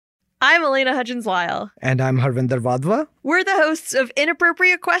I'm Elena Hutchins-Lyle. And I'm Harvinder Vadva. We're the hosts of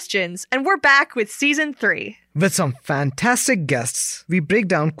Inappropriate Questions, and we're back with Season 3. With some fantastic guests, we break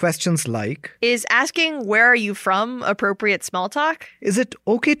down questions like... Is asking where are you from appropriate small talk? Is it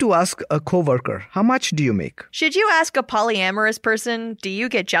okay to ask a coworker, how much do you make? Should you ask a polyamorous person, do you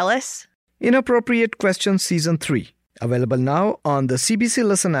get jealous? Inappropriate Questions Season 3. Available now on the CBC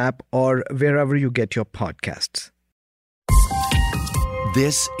Listen app or wherever you get your podcasts.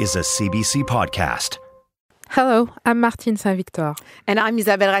 This is a CBC podcast. Hello, I'm Martine Saint-Victor. And I'm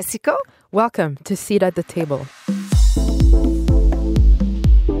Isabelle Racicot. Welcome to Seat at the Table.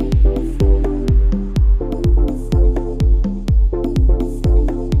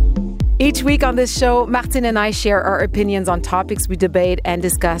 Each week on this show, Martine and I share our opinions on topics we debate and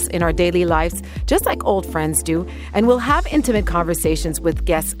discuss in our daily lives, just like old friends do. And we'll have intimate conversations with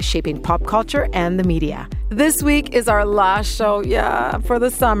guests shaping pop culture and the media. This week is our last show, for the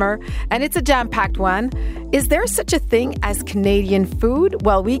summer. And it's a jam-packed one. Is there such a thing as Canadian food?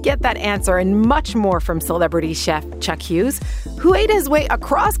 Well, we get that answer and much more from celebrity chef Chuck Hughes, who ate his way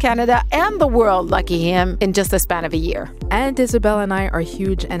across Canada and the world, lucky him, in just the span of a year. And Isabelle and I are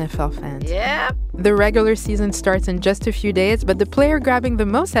huge NFL fans. Yep. The regular season starts in just a few days, but the player grabbing the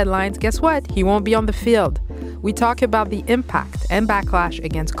most headlines, guess what? He won't be on the field. We talk about the impact and backlash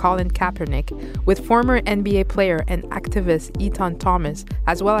against Colin Kaepernick with former NBA player and activist Etan Thomas,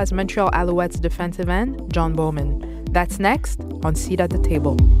 as well as Montreal Alouettes defensive end John Bowman. That's next on Seat at the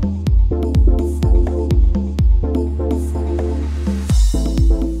Table.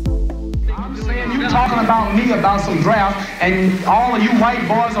 You talking about me about some draft, and all of you white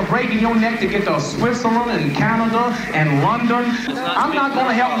boys are breaking your neck to get to Switzerland and Canada and London. I'm not going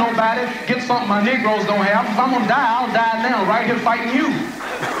to help nobody get something my Negroes don't have. If I'm going to die, I'll die now, right here fighting you.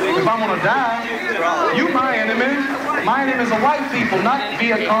 If I'm going to die, you my enemy. My enemy is the white people, not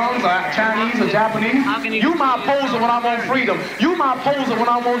Viet Congs or Chinese or Japanese. You my opposer when I want freedom. You my opposer when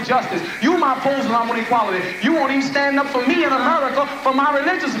I want justice. You my opposer when I want equality. You won't even stand up for me in America for my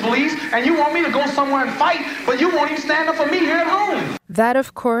religious beliefs, and you want me to go somewhere and fight, but you won't even stand up for me here at home. That,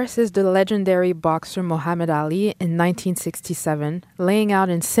 of course, is the legendary boxer Muhammad Ali in 1967, laying out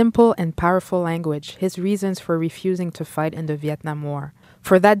in simple and powerful language his reasons for refusing to fight in the Vietnam War.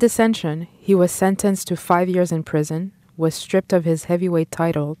 For that dissension, he was sentenced to 5 years in prison, was stripped of his heavyweight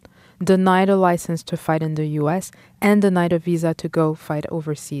title, denied a license to fight in the U.S., and denied a visa to go fight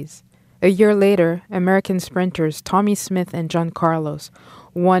overseas. A year later, American sprinters Tommy Smith and John Carlos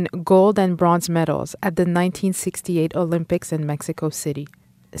won gold and bronze medals at the 1968 Olympics in Mexico City.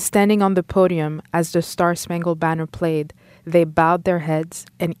 Standing on the podium as the Star-Spangled Banner played, they bowed their heads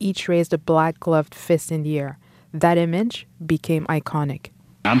and each raised a black-gloved fist in the air. That image became iconic.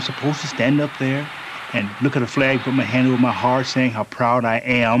 I'm supposed to stand up there and look at a flag, put my hand over my heart, saying how proud I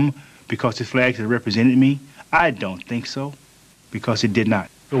am because this flag has represented me? I don't think so, because it did not.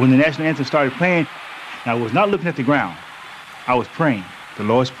 But when the national anthem started playing, I was not looking at the ground. I was praying, the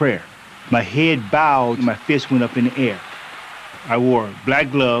Lord's Prayer. My head bowed, and my fist went up in the air. I wore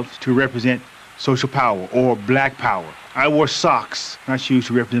black gloves to represent social power or black power. I wore socks, not shoes,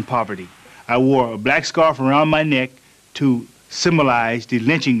 to represent poverty. I wore a black scarf around my neck to symbolize the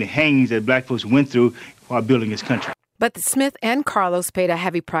lynching, the hangings that black folks went through while building this country. But Smith and Carlos paid a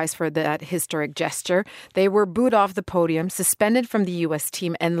heavy price for that historic gesture. They were booed off the podium, suspended from the U.S.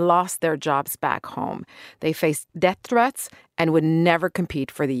 team, and lost their jobs back home. They faced death threats and would never compete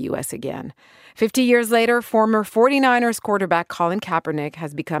for the U.S. again. 50 years later, former 49ers quarterback Colin Kaepernick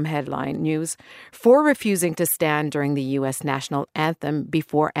has become headline news for refusing to stand during the U.S. national anthem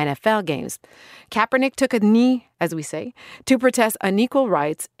before NFL games. Kaepernick took a knee, as we say, to protest unequal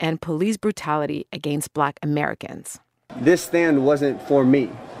rights and police brutality against Black Americans. This stand wasn't for me.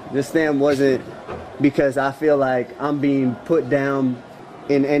 This stand wasn't because I feel like I'm being put down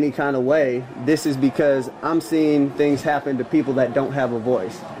in any kind of way. This is because I'm seeing things happen to people that don't have a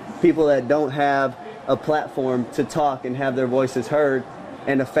voice, people that don't have a platform to talk and have their voices heard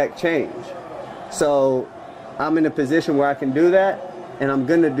and affect change. So I'm in a position where I can do that, and I'm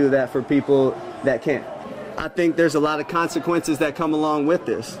going to do that for people that can't. I think there's a lot of consequences that come along with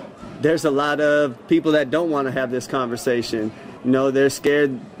this. There's a lot of people that don't want to have this conversation. You know, they're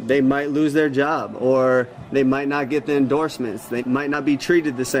scared they might lose their job, or they might not get the endorsements. They might not be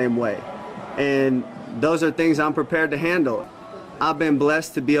treated the same way. And those are things I'm prepared to handle. I've been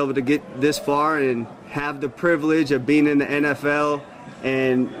blessed to be able to get this far and have the privilege of being in the NFL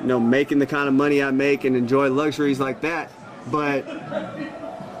and, you know, making the kind of money I make and enjoy luxuries like that. But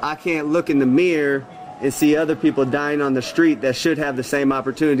I can't look in the mirror and see other people dying on the street that should have the same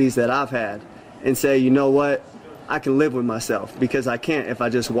opportunities that I've had and say, you know what, I can live with myself, because I can't if I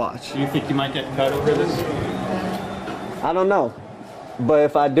just watch. Do you think you might get cut over this? I don't know. But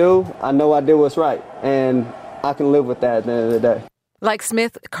if I do, I know I did what's right. And I can live with that at the end of the day. Like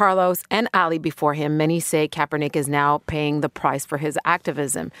Smith, Carlos, and Ali before him, many say Kaepernick is now paying the price for his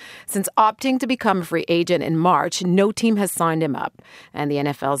activism. Since opting to become a free agent in March, no team has signed him up. And the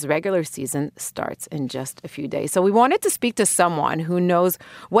NFL's regular season starts in just a few days. So we wanted to speak to someone who knows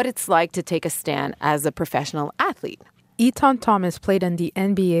what it's like to take a stand as a professional athlete. Etan Thomas played in the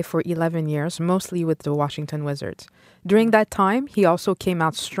NBA for 11 years, mostly with the Washington Wizards. During that time, he also came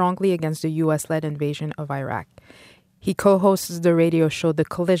out strongly against the U.S.-led invasion of Iraq. He co-hosts the radio show The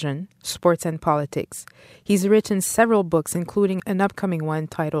Collision, Sports and Politics. He's written several books, including an upcoming one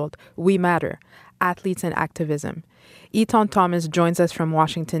titled We Matter, Athletes and Activism. Etan Thomas joins us from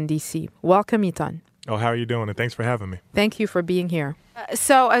Washington, D.C. Welcome, Etan. Oh, how are you doing? And thanks for having me. Thank you for being here.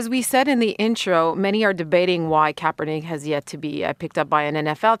 So, as we said in the intro, many are debating why Kaepernick has yet to be picked up by an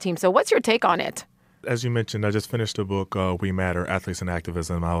NFL team. So what's your take on it? As you mentioned, I just finished a book, We Matter, Athletes and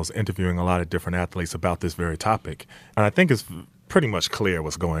Activism. I was interviewing a lot of different athletes about this very topic. And I think it's pretty much clear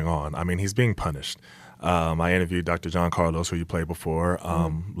what's going on. I mean, he's being punished. I interviewed Dr. John Carlos, who you played before,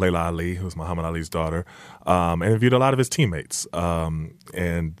 Layla Ali, who's Muhammad Ali's daughter, interviewed a lot of his teammates.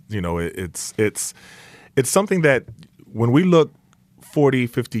 And, you know, it's something that when we look 40,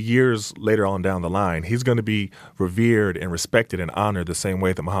 50 years later on down the line, he's going to be revered and respected and honored the same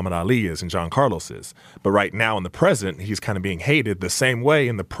way that Muhammad Ali is and John Carlos is. But right now in the present, he's kind of being hated the same way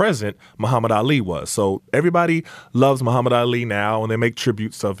in the present Muhammad Ali was. So everybody loves Muhammad Ali now, and they make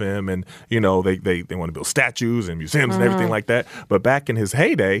tributes of him, and, you know, they want to build statues and museums and everything like that. But back in his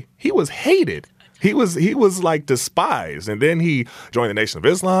heyday, he was hated. He was like despised. And then he joined the Nation of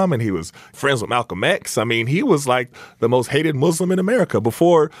Islam, and he was friends with Malcolm X. I mean, he was like the most hated Muslim in America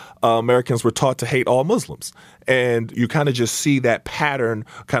before Americans were taught to hate all Muslims. And you kind of just see that pattern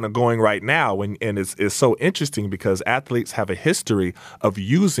kind of going right now. And it's so interesting because athletes have a history of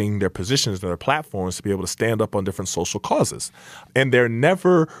using their positions and their platforms to be able to stand up on different social causes. And they're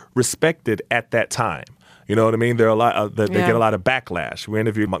never respected at that time. You know what I mean? There are a lot. They get a lot of backlash. We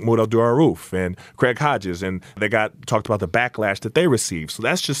interviewed Mahmoud Abdul-Rauf and Craig Hodges, and they talked about the backlash that they received. So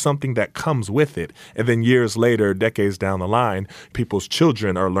that's just something that comes with it. And then years later, decades down the line, people's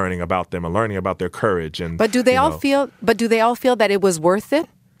children are learning about them and learning about their courage. And But do they all feel that it was worth it?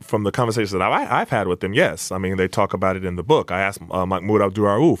 From the conversations that I've had with them, yes. I mean, they talk about it in the book. I asked Mahmoud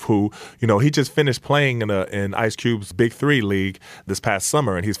Abdul-Rauf, who, you know, he just finished playing in Ice Cube's Big Three League this past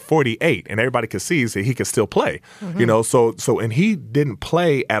summer, and he's 48, and everybody can see that he can still play. You know, and he didn't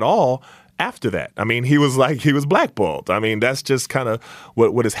play at all after that. I mean, he was blackballed. I mean, that's just kind of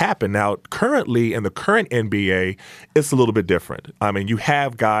what has happened. Now, currently in the current NBA, it's a little bit different. I mean, you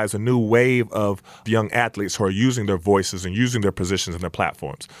have guys, a new wave of young athletes who are using their voices and using their positions and their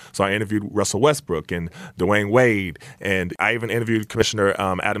platforms. So I interviewed Russell Westbrook and Dwayne Wade, and I even interviewed Commissioner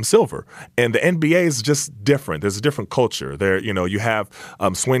Adam Silver. And the NBA is just different. There's a different culture. There, you know, you have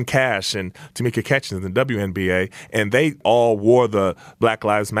Swin Cash and Tamika Catchings in the WNBA, and they all wore the Black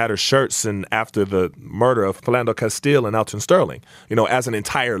Lives Matter shirts and after the murder of Philando Castile and Alton Sterling. You know, as an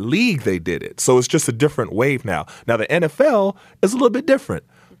entire league, they did it. So it's just a different wave now. Now, the NFL is a little bit different.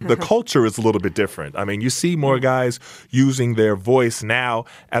 The culture is a little bit different. I mean, you see more guys using their voice now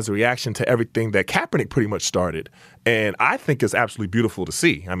as a reaction to everything that Kaepernick pretty much started. And I think it's absolutely beautiful to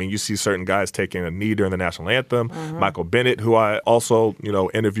see. I mean, you see certain guys taking a knee during the national anthem. Michael Bennett, who I also, you know,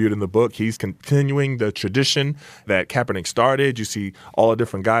 interviewed in the book, he's continuing the tradition that Kaepernick started. You see all the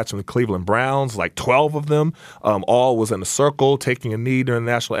different guys from the Cleveland Browns, like 12 of them, all was in a circle taking a knee during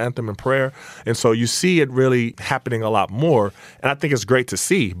the national anthem and prayer. And so you see it really happening a lot more. And I think it's great to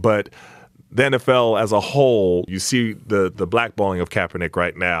see. But the NFL as a whole, you see the blackballing of Kaepernick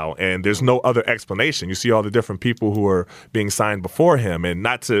right now, and there's no other explanation. You see all the different people who are being signed before him, and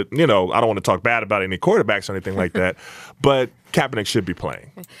not to, you know, I don't want to talk bad about any quarterbacks or anything like that, but Kaepernick should be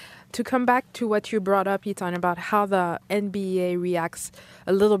playing. To come back to what you brought up, Etan, about how the NBA reacts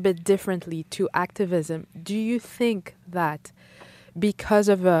a little bit differently to activism, do you think that because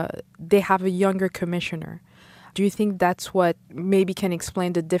of they have a younger commissioner, do you think that's what maybe can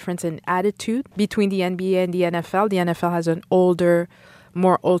explain the difference in attitude between the NBA and the NFL? The NFL has an older,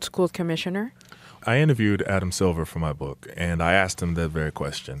 more old-school commissioner. I interviewed Adam Silver for my book, and I asked him that very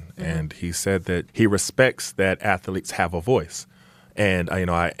question. And he said that he respects that athletes have a voice. And, you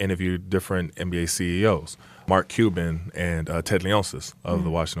know, I interviewed different NBA CEOs. Mark Cuban and Ted Leonsis of the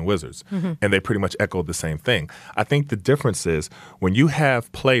Washington Wizards. And they pretty much echoed the same thing. I think the difference is when you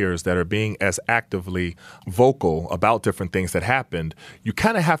have players that are being as actively vocal about different things that happened, you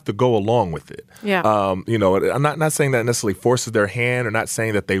kind of have to go along with it. Yeah. I'm not saying that necessarily forces their hand, or not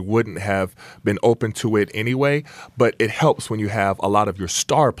saying that they wouldn't have been open to it anyway, but it helps when you have a lot of your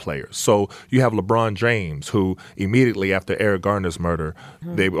star players. So you have LeBron James, who immediately after Eric Garner's murder,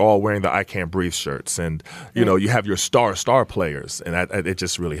 they were all wearing the I Can't Breathe shirts. And, you have your star players, and it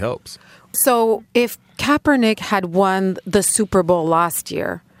just really helps. So if Kaepernick had won the Super Bowl last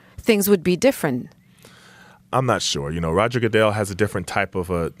year, things would be different. I'm not sure. Roger Goodell has a different type of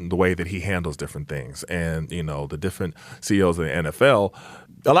the way that he handles different things. And, the different CEOs of the NFL,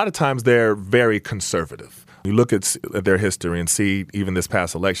 a lot of times they're very conservative. You look at their history and see even this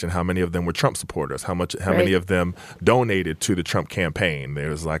past election, how many of them were Trump supporters, how many of them donated to the Trump campaign.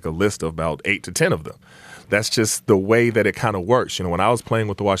 There's like a list of about 8 to 10 of them. That's just the way that it kind of works. When I was playing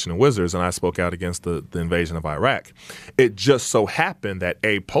with the Washington Wizards and I spoke out against the invasion of Iraq, it just so happened that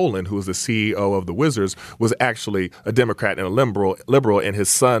Abe Pollin, who was the CEO of the Wizards, was actually a Democrat and a liberal, and his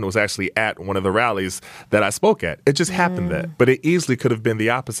son was actually at one of the rallies that I spoke at. It just happened that. But it easily could have been the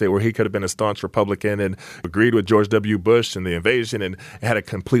opposite, where he could have been a staunch Republican and agreed with George W. Bush and the invasion and had a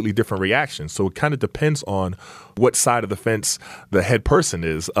completely different reaction. So it kind of depends on what side of the fence the head person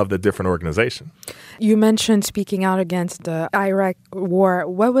is of the different organization. You mentioned speaking out against the Iraq war.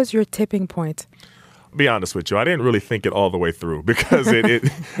 What was your tipping point? Be honest with you, I didn't really think it all the way through because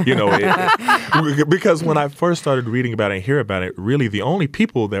because when I first started reading about it and hearing about it, really the only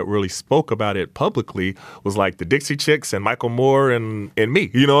people that really spoke about it publicly was like the Dixie Chicks and Michael Moore and me.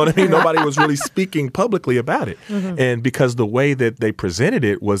 You know what I mean? Nobody was really speaking publicly about it. And because the way that they presented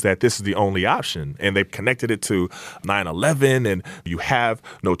it was that this is the only option, and they connected it to 9/11, and you have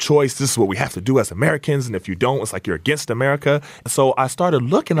no choice. This is what we have to do as Americans, and if you don't, it's like you're against America. So I started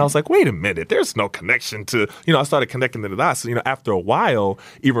looking. I was like, wait a minute, there's no connection to, I started connecting the dots. After a while,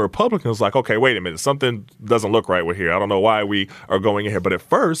 even Republicans was like, okay, wait a minute, something doesn't look right with here. I don't know why we are going in here. But at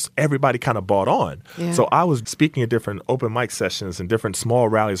first, everybody kind of bought on. Yeah. So I was speaking at different open mic sessions and different small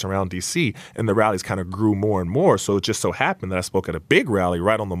rallies around D.C., and the rallies kind of grew more and more. So it just so happened that I spoke at a big rally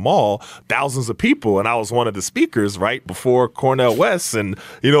right on the mall, thousands of people, and I was one of the speakers right before Cornel West and,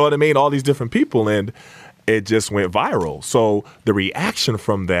 all these different people. And it just went viral. So the reaction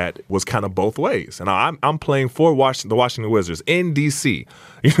from that was kind of both ways. And I'm playing for the Washington Wizards in D.C.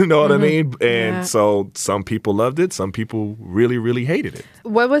 You know what I mean? And so some people loved it. Some people really, really hated it.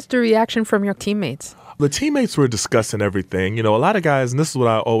 What was the reaction from your teammates? The teammates were discussing everything. A lot of guys, and this is what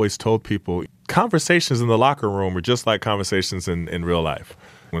I always told people, conversations in the locker room are just like conversations in real life.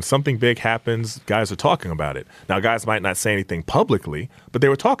 When something big happens, guys are talking about it. Now, guys might not say anything publicly, but they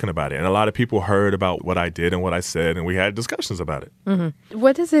were talking about it. And a lot of people heard about what I did and what I said, and we had discussions about it.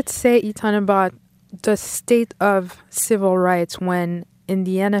 What does it say, Etan, about the state of civil rights when in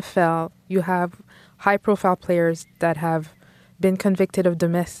the NFL you have high-profile players that have been convicted of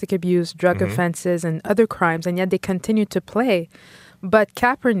domestic abuse, drug offenses, and other crimes, and yet they continue to play? But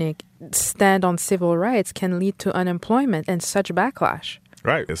Kaepernick's stand on civil rights can lead to unemployment and such backlash.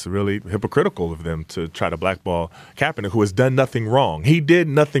 Right. It's really hypocritical of them to try to blackball Kaepernick, who has done nothing wrong. He did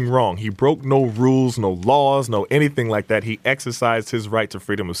nothing wrong. He broke no rules, no laws, no anything like that. He exercised his right to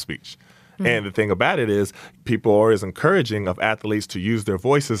freedom of speech. And the thing about it is people are always encouraging of athletes to use their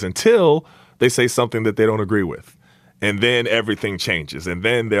voices until they say something that they don't agree with. And then everything changes. And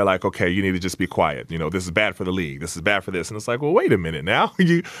then they're like, okay, you need to just be quiet. This is bad for the league. This is bad for this. And it's like, well, wait a minute now.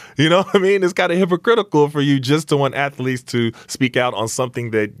 You know what I mean? It's kind of hypocritical for you just to want athletes to speak out on something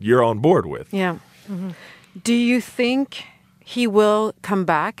that you're on board with. Yeah. Do you think he will come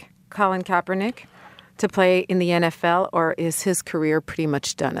back, Colin Kaepernick, to play in the NFL, or is his career pretty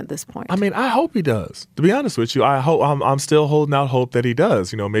much done at this point? I mean, I hope he does. To be honest with you, I'm still holding out hope that he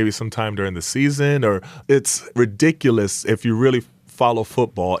does. Maybe sometime during the season. Or it's ridiculous if you really follow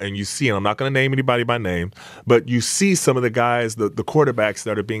football and you see, and I'm not going to name anybody by name, but you see some of the guys, the quarterbacks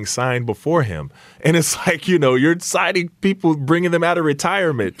that are being signed before him. And it's like, you're signing people, bringing them out of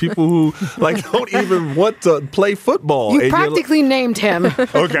retirement, people who don't even want to play football. You practically named him.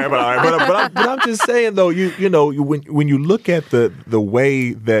 Okay, but I'm just saying though, when you look at the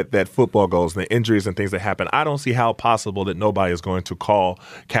way that football goes, and the injuries and things that happen, I don't see how possible that nobody is going to call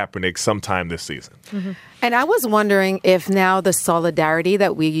Kaepernick sometime this season. And I was wondering if now the solidarity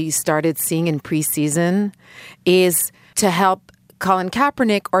that we started seeing in preseason is to help Colin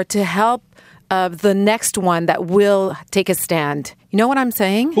Kaepernick or to help the next one that will take a stand. You know what I'm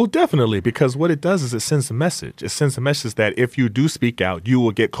saying? Well, definitely, because what it does is it sends a message. It sends a message that if you do speak out, you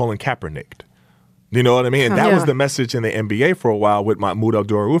will get Colin Kaepernicked. You know what I mean? And that was the message in the NBA for a while with Mahmoud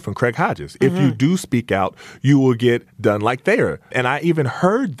Abdul-Rauf and Craig Hodges. If you do speak out, you will get done like Thayer. And I even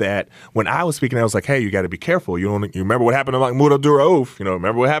heard that when I was speaking, I was like, hey, you got to be careful. You remember what happened to Mahmoud Abdul-Rauf?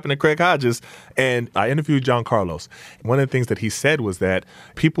 Remember what happened to Craig Hodges? And I interviewed John Carlos. One of the things that he said was that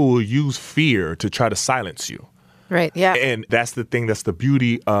people will use fear to try to silence you. Right, yeah. And that's the thing, that's the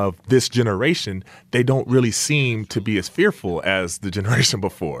beauty of this generation. They don't really seem to be as fearful as the generation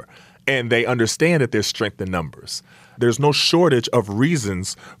before. And they understand that there's strength in numbers. There's no shortage of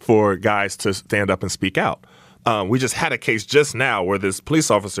reasons for guys to stand up and speak out. We just had a case just now where this police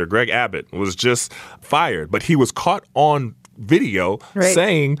officer, Greg Abbott, was just fired, but he was caught on video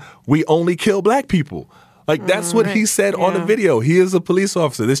saying, we only kill black people. Like, that's what he said on the video. He is a police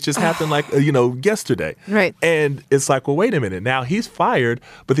officer. This just happened yesterday. Right. And it's like, well, wait a minute. Now he's fired,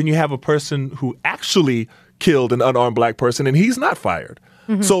 but then you have a person who actually killed an unarmed black person and he's not fired.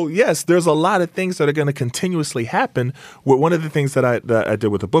 So, yes, there's a lot of things that are going to continuously happen. One of the things that I did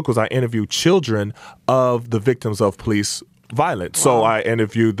with the book was I interviewed children of the victims of police violence. Wow. So I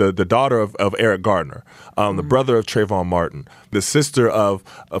interviewed the daughter of Eric Gardner, the brother of Trayvon Martin, the sister of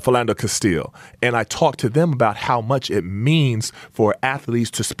Philando Castile. And I talked to them about how much it means for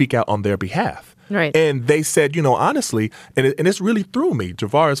athletes to speak out on their behalf. Right. And they said, honestly, and this really threw me.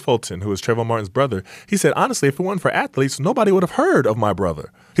 Javaris Fulton, who is Trayvon Martin's brother, he said, honestly, if it weren't for athletes, nobody would have heard of my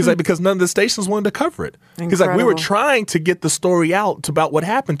brother. He's like, because none of the stations wanted to cover it. Incredible. He's like, we were trying to get the story out about what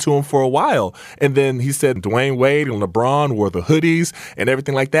happened to him for a while. And then he said Dwayne Wade and LeBron wore the hoodies and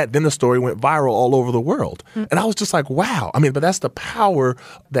everything like that. Then the story went viral all over the world. And I was just like, wow. I mean, but that's the power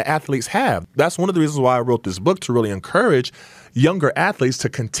that athletes have. That's one of the reasons why I wrote this book, to really encourage younger athletes to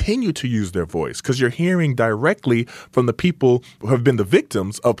continue to use their voice, because you're hearing directly from the people who have been the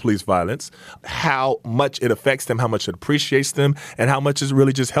victims of police violence how much it affects them, how much it appreciates them, and how much it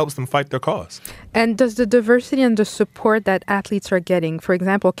really just helps them fight their cause. And does the diversity and the support that athletes are getting, for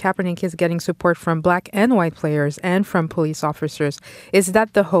example, Kaepernick is getting support from black and white players and from police officers, is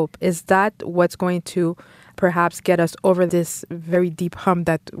that the hope? Is that what's going to perhaps get us over this very deep hump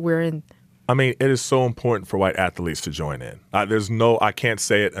that we're in? I mean, it is so important for white athletes to join in. I can't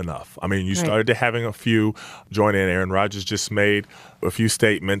say it enough. I mean, you started to having a few join in. Aaron Rodgers just made a few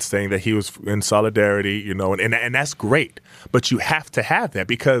statements saying that he was in solidarity, and that's great. But you have to have that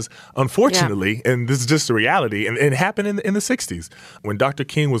because, unfortunately, and this is just the reality, and it happened in the 60s. When Dr.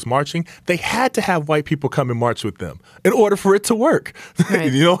 King was marching, they had to have white people come and march with them in order for it to work. Right.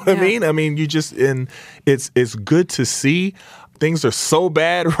 You know what I mean? I mean, it's good to see. Things are so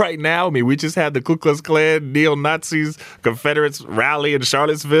bad right now. I mean, we just had the Ku Klux Klan, neo-Nazis, Confederates rally in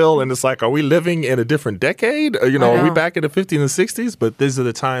Charlottesville, and it's like, are we living in a different decade? Are we back in the 50s and 60s? But these are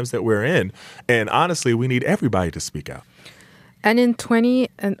the times that we're in. And honestly, we need everybody to speak out. And in 20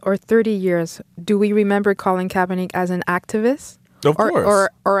 or 30 years, do we remember Colin Kaepernick as an activist? Of course.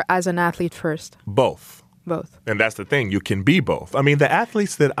 Or as an athlete first? Both. Both. And that's the thing. You can be both. I mean, the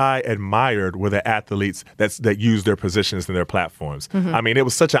athletes that I admired were the athletes that used their positions and their platforms. I mean, it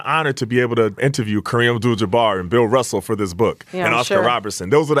was such an honor to be able to interview Kareem Abdul-Jabbar and Bill Russell for this book, and Oscar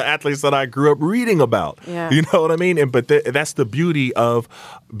Robertson. Those are the athletes that I grew up reading about. Yeah. You know what I mean? But that's the beauty of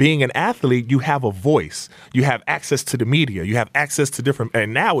being an athlete. You have a voice. You have access to the media. You have access to different.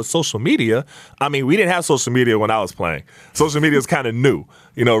 And now with social media, I mean, we didn't have social media when I was playing. Social media is kind of new,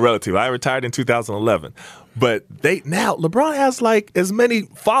 relative. I retired in 2011. But LeBron has like as many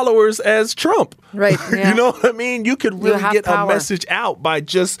followers as Trump. Right. Yeah. You know what I mean? You could really get power. a message out by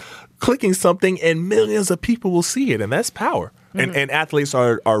just clicking something and millions of people will see it. And that's power. And athletes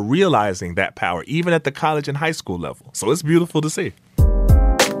are realizing that power, even at the college and high school level. So it's beautiful to see.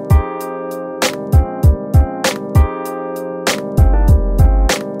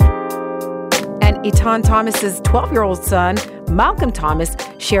 Etan Thomas's 12-year-old son, Malcolm Thomas,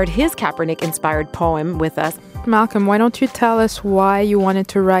 shared his Kaepernick-inspired poem with us. Malcolm, why don't you tell us why you wanted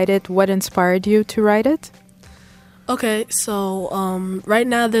to write it? What inspired you to write it? Okay, so right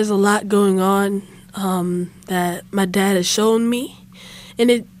now there's a lot going on that my dad has shown me.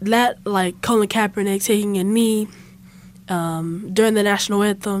 And like Colin Kaepernick taking a knee during the national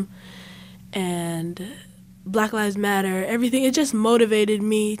anthem and Black Lives Matter, everything, it just motivated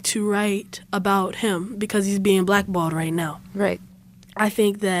me to write about him because he's being blackballed right now. Right. I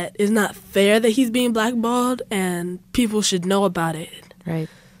think that it's not fair that he's being blackballed and people should know about it. Right.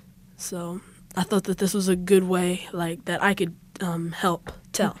 So I thought that this was a good way, like, that I could help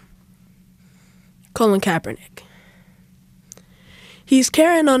tell. Colin Kaepernick. He's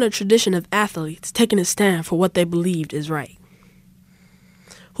carrying on a tradition of athletes taking a stand for what they believed is right,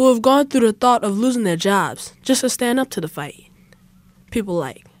 who have gone through the thought of losing their jobs just to stand up to the fight. People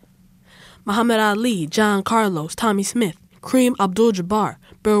like Muhammad Ali, John Carlos, Tommy Smith, Kareem Abdul-Jabbar,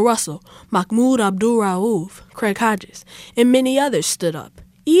 Bill Russell, Mahmoud Abdul-Rauf, Craig Hodges, and many others stood up,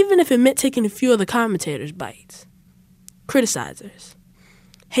 even if it meant taking a few of the commentators' bites. Criticizers,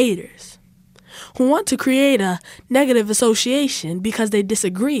 haters, who want to create a negative association because they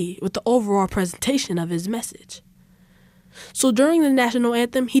disagree with the overall presentation of his message. So during the national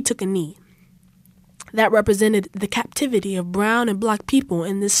anthem, he took a knee. That represented the captivity of brown and black people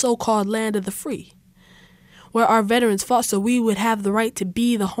in this so-called land of the free, where our veterans fought so we would have the right to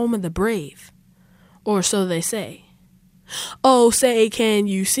be the home of the brave. Or so they say. Oh, say, can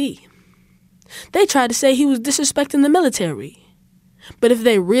you see? They tried to say he was disrespecting the military. But if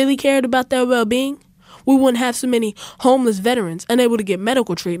they really cared about their well-being, we wouldn't have so many homeless veterans unable to get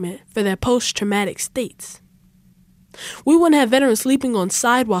medical treatment for their post-traumatic states. We wouldn't have veterans sleeping on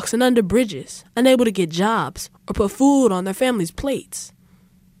sidewalks and under bridges, unable to get jobs or put food on their families' plates.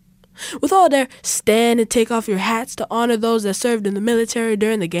 With all their stand and take off your hats to honor those that served in the military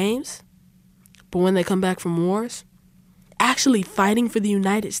during the games, but when they come back from wars, actually fighting for the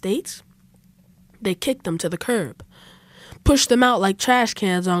United States, they kicked them to the curb, pushed them out like trash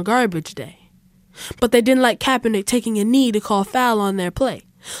cans on garbage day. But they didn't like Kaepernick taking a knee to call foul on their play,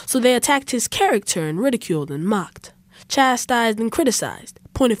 so they attacked his character and ridiculed and mocked, chastised and criticized,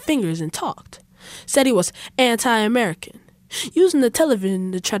 pointed fingers and talked, said he was anti-American, using the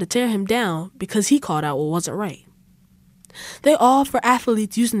television to try to tear him down because he called out what wasn't right. They all for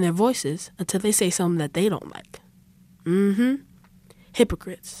athletes using their voices until they say something that they don't like.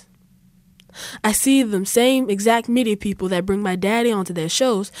 Hypocrites. I see them same exact media people that bring my daddy onto their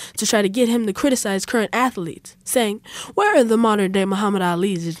shows to try to get him to criticize current athletes, saying, where are the modern-day Muhammad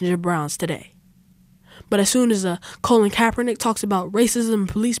Ali's and Jim Browns today? But as soon as Colin Kaepernick talks about racism and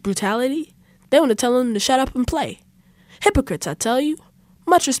police brutality, they want to tell him to shut up and play. Hypocrites, I tell you.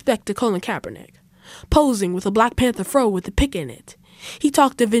 Much respect to Colin Kaepernick. Posing with a Black Panther fro with a pick in it. He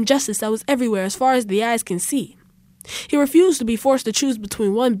talked of injustice that was everywhere as far as the eyes can see. He refused to be forced to choose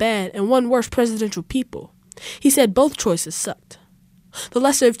between one bad and one worse presidential people. He said both choices sucked. The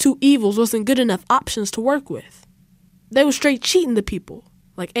lesser of two evils wasn't good enough options to work with. They were straight cheating the people,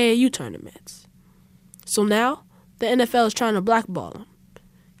 like AAU tournaments. So now, the NFL is trying to blackball him,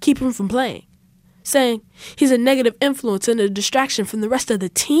 keep him from playing, saying he's a negative influence and a distraction from the rest of the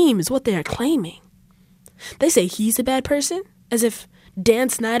team is what they are claiming. They say he's a bad person, as if Dan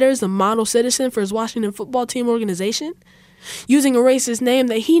Snyder is a model citizen for his Washington football team organization, using a racist name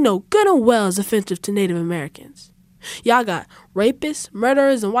that he know good and well is offensive to Native Americans. Y'all got rapists,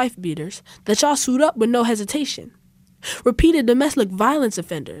 murderers, and wife beaters that y'all suit up with no hesitation. Repeated domestic violence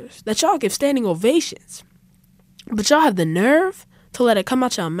offenders that y'all give standing ovations. But y'all have the nerve to let it come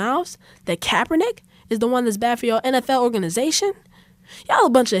out your mouths that Kaepernick is the one that's bad for your NFL organization? Y'all a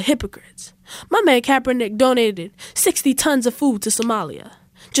bunch of hypocrites. My man Kaepernick donated 60 tons of food to Somalia.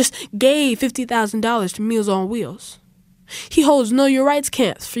 Just gave $50,000 to Meals on Wheels. He holds Know Your Rights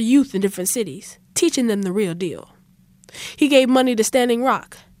camps for youth in different cities, teaching them the real deal. He gave money to Standing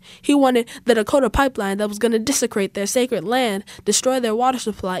Rock. He wanted the Dakota pipeline that was going to desecrate their sacred land, destroy their water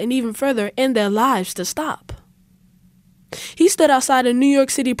supply, and even further end their lives to stop. He stood outside a New York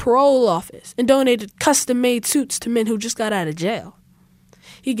City parole office and donated custom-made suits to men who just got out of jail.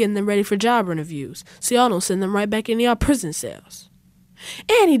 He getting them ready for job interviews, so y'all don't send them right back into y'all prison cells.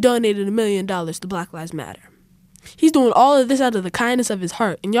 And he donated $1 million to Black Lives Matter. He's doing all of this out of the kindness of his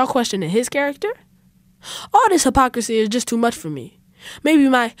heart, and y'all questioning his character? All this hypocrisy is just too much for me. Maybe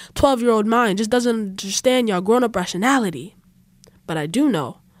my 12-year-old mind just doesn't understand y'all grown-up rationality. But I do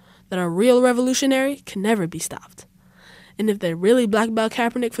know that a real revolutionary can never be stopped. And if they really blackball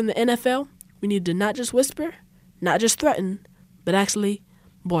Kaepernick from the NFL, we need to not just whisper, not just threaten, but actually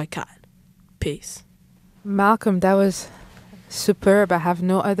boycott. Peace. Malcolm, that was superb. I have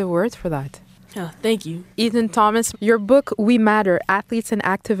no other words for that. Oh, thank you. Etan Thomas, your book, We Matter, Athletes and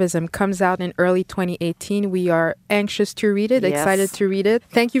Activism, comes out in early 2018. We are anxious to read it, excited to read it.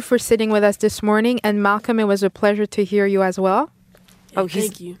 Thank you for sitting with us this morning. And Malcolm, it was a pleasure to hear you as well. Oh,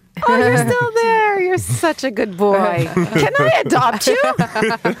 thank you. Oh, you're still there. You're such a good boy. Can I adopt you?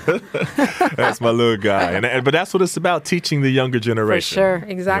 That's my little guy. But that's what it's about, teaching the younger generation. For sure.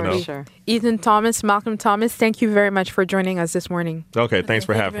 Exactly. You know? Sure. Etan Thomas, Malcolm Thomas, thank you very much for joining us this morning. Okay, thanks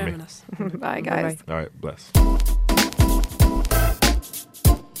for having me. Bye, guys. Bye-bye. All right, bless.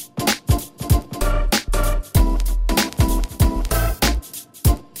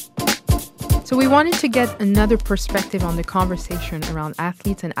 So we wanted to get another perspective on the conversation around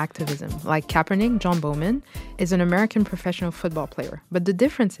athletes and activism. Like Kaepernick, John Bowman is an American professional football player, but the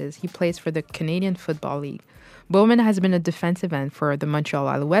difference is he plays for the Canadian Football League. Bowman has been a defensive end for the Montreal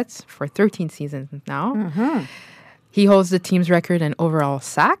Alouettes for 13 seasons now. Mm-hmm. He holds the team's record in overall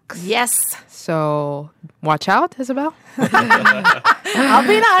sacks. Yes. So watch out, Isabel. I'll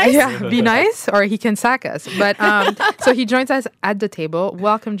be nice. Yeah, be nice, or he can sack us. But so he joins us at the table.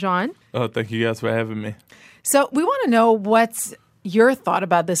 Welcome, John. Oh, thank you guys for having me. So we want to know what's your thought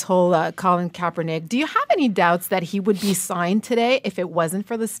about this whole Colin Kaepernick. Do you have any doubts that he would be signed today if it wasn't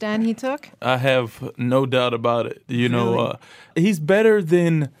for the stand he took? I have no doubt about it. You know, he's better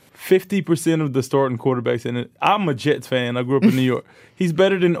than 50% of the starting quarterbacks in it. I'm a Jets fan. I grew up in New York. He's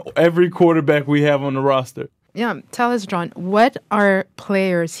better than every quarterback we have on the roster. Yeah, tell us, John, what are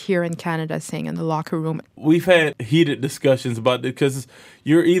players here in Canada saying in the locker room? We've had heated discussions about it because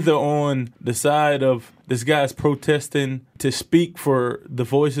you're either on the side of this guy's protesting to speak for the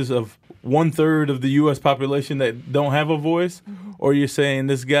voices of 1/3 of the U.S. population that don't have a voice, or you're saying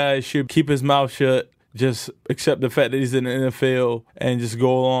this guy should keep his mouth shut, just accept the fact that he's in the NFL and just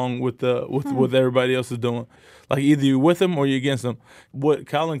go along with what everybody else is doing. Like either you're with him or you're against him. What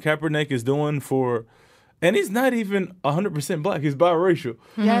Colin Kaepernick is doing for... And he's not even 100% black. He's biracial.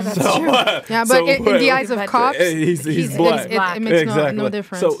 Yeah, that's true. Yeah, but in the eyes of cops, he's black. It makes no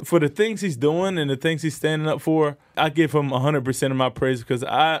difference. So for the things he's doing and the things he's standing up for, I give him 100% of my praise because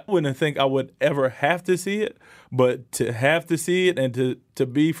I wouldn't think I would ever have to see it. But to have to see it and to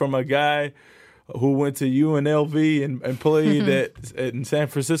be from a guy who went to UNLV and played in San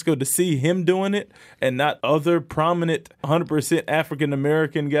Francisco, to see him doing it and not other prominent 100%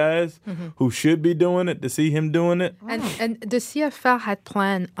 African-American guys who should be doing it, to see him doing it. And the CFL had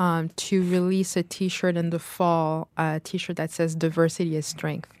planned to release a T-shirt in the fall, a T-shirt that says diversity is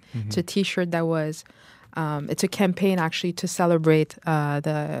strength. It's a T-shirt that was... it's a campaign actually to celebrate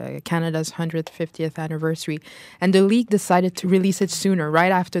the Canada's 150th anniversary. And the league decided to release it sooner,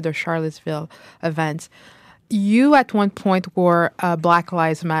 right after the Charlottesville events. You at one point wore a Black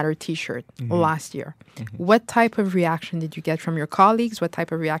Lives Matter T-shirt last year. What type of reaction did you get from your colleagues? What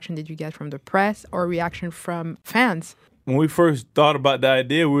type of reaction did you get from the press or reaction from fans? When we first thought about the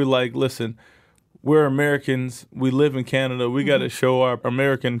idea, we were like, listen, we're Americans. We live in Canada. We got to show our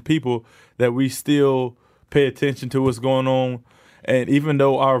American people that we still pay attention to what's going on. And even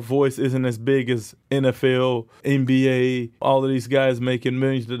though our voice isn't as big as NFL, NBA, all of these guys making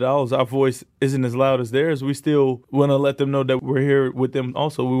millions of dollars, our voice isn't as loud as theirs. We still want to let them know that we're here with them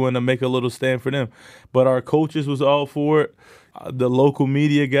also. We want to make a little stand for them. But our coaches was all for it. The local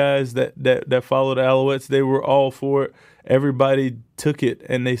media guys that follow the Alouettes, they were all for it. Everybody took it,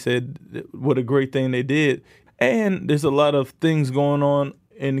 and they said what a great thing they did. And there's a lot of things going on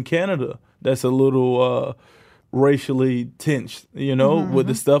in Canada that's a little racially tinged, you know, with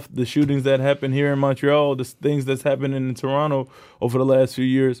the shootings that happened here in Montreal, the things that's happening in Toronto over the last few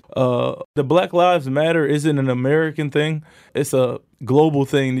years. The Black Lives Matter isn't an American thing. It's a global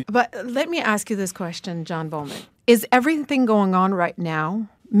thing. But let me ask you this question, John Bowman. Is everything going on right now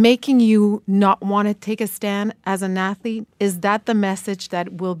making you not want to take a stand as an athlete? Is that the message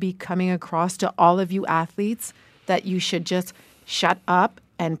that will be coming across to all of you athletes, that you should just shut up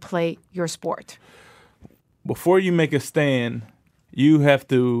and play your sport? Before you make a stand, you have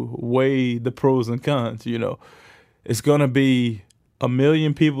to weigh the pros and cons, you know. It's going to be 1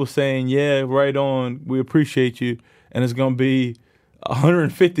 million people saying, yeah, right on, we appreciate you. And it's going to be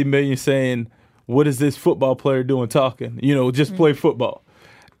 150 million saying, what is this football player doing talking? You know, just play football.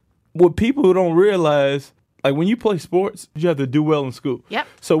 What people don't realize, like when you play sports, you have to do well in school. Yep.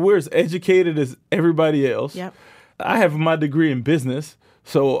 So we're as educated as everybody else. Yep. I have my degree in business,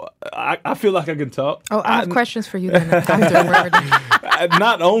 so I feel like I can talk. Oh, I have questions for you then afterward.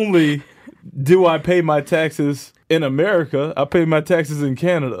 Not only do I pay my taxes in America, I pay my taxes in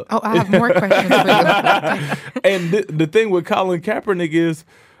Canada. Oh, I have more questions for you. And the thing with Colin Kaepernick is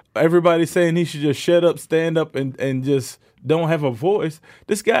everybody's saying he should just shut up, stand up, and just don't have a voice.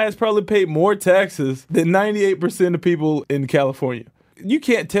 This guy has probably paid more taxes than 98% of people in California. You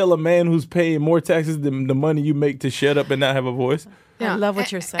can't tell a man who's paying more taxes than the money you make to shut up and not have a voice. Yeah. I love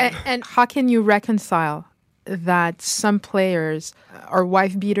what you're saying. And how can you reconcile that some players are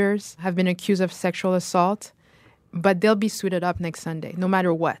wife beaters, have been accused of sexual assault, but they'll be suited up next Sunday, no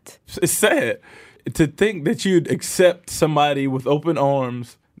matter what? It's sad to think that you'd accept somebody with open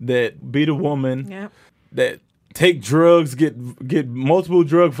arms that beat a woman, that take drugs, get multiple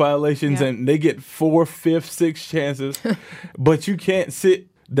drug violations, and they get 4th, 5th, 6th chances, but you can't sit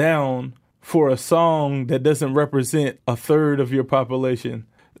down for a song that doesn't represent 1/3 of your population.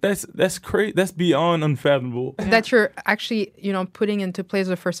 That's crazy. That's beyond unfathomable. That you're actually, putting into place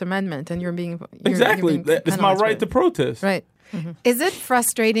the First Amendment and you're Exactly. It's my right to protest. Right. Mm-hmm. Is it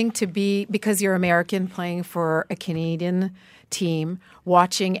frustrating to be, because you're American playing for a Canadian team,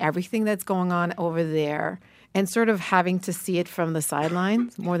 watching everything that's going on over there and sort of having to see it from the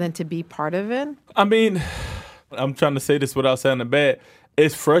sidelines more than to be part of it? I mean, I'm trying to say this without sounding bad.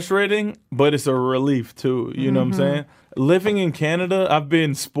 It's frustrating, but it's a relief too. You know what I'm saying? Living in Canada, I've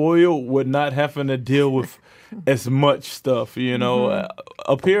been spoiled with not having to deal with as much stuff.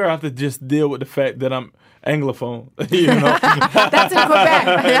 Up here, I have to just deal with the fact that I'm Anglophone. That's in Quebec.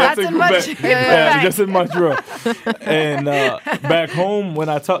 That's in Quebec. Yeah, just in Montreal. And back home, when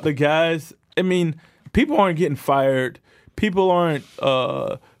I talk to guys, I mean, people aren't getting fired. People aren't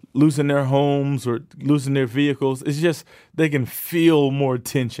losing their homes or losing their vehicles. It's just they can feel more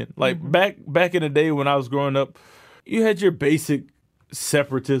tension. Like back in the day when I was growing up, you had your basic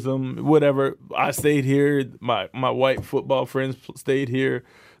separatism, whatever. I stayed here. My white football friends stayed here.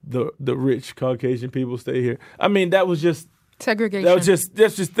 The rich Caucasian people stayed here. I mean, that was just segregation.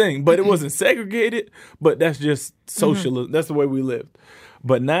 That's just thing. But it wasn't segregated. But that's just socialism. That's the way we lived.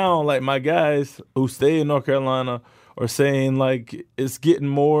 But now, like my guys who stay in North Carolina are saying like it's getting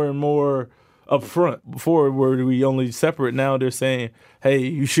more and more up front. Before were we only separate? Now they're saying, hey,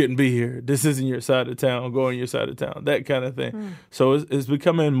 you shouldn't be here. This isn't your side of town. Go on your side of town. That kind of thing. So it's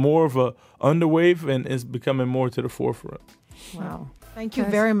becoming more of a underwave and it's becoming more to the forefront. Wow. Thank you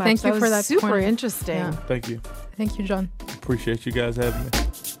very much. Thank you for that. Super interesting. Yeah. Thank you. Thank you, John. Appreciate you guys having me.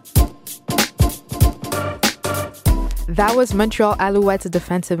 That was Montreal Alouettes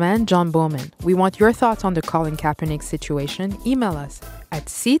defensive end John Bowman. We want your thoughts on the Colin Kaepernick situation. Email us at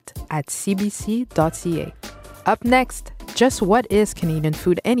seat@cbc.ca. Up next, just what is Canadian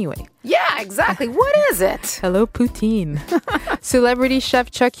food anyway? Yeah, exactly. What is it? Hello, poutine. Celebrity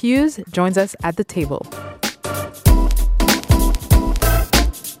chef Chuck Hughes joins us at the table.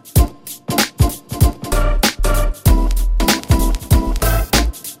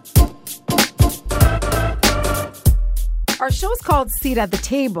 Our show is called Seat at the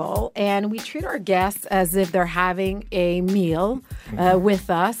Table, and we treat our guests as if they're having a meal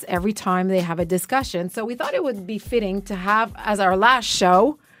with us every time they have a discussion. So we thought it would be fitting to have, as our last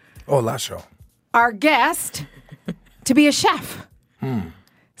show, our guest to be a chef.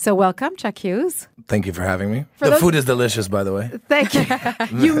 So welcome, Chuck Hughes. Thank you for having me. The food is delicious, by the way. Thank you.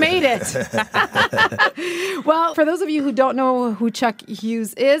 You made it. Well, for those of you who don't know who Chuck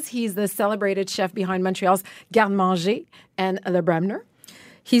Hughes is, he's the celebrated chef behind Montreal's Garde-Manger and Le Bremner.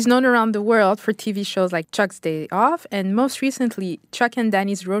 He's known around the world for TV shows like Chuck's Day Off, and most recently, Chuck and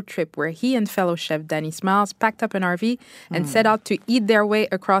Danny's Road Trip, where he and fellow chef Danny Smiles packed up an RV and set out to eat their way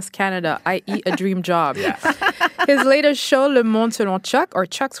across Canada, i.e. a dream job. His latest show, Le Monde Selon Chuck, or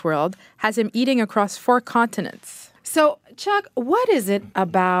Chuck's World, has him eating across 4 continents. So, Chuck, what is it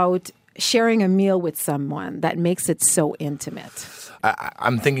about sharing a meal with someone that makes it so intimate?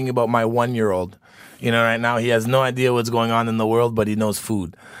 I'm thinking about my 1-year-old. Right now he has no idea what's going on in the world, but he knows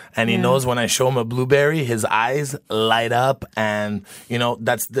food. And he knows when I show him a blueberry, his eyes light up. And,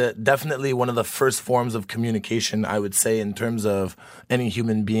 that's definitely one of the first forms of communication, I would say, in terms of any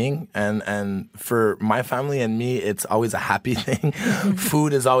human being. And for my family and me, it's always a happy thing.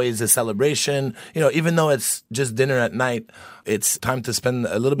 Food is always a celebration. Even though it's just dinner at night, it's time to spend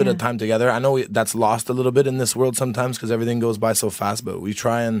a little bit of time together. I know that's lost a little bit in this world sometimes because everything goes by so fast, but we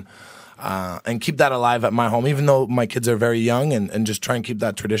try and keep that alive at my home, even though my kids are very young and just try and keep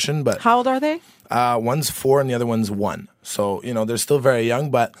that tradition. But how old are they? One's 4 and the other one's 1. So, they're still very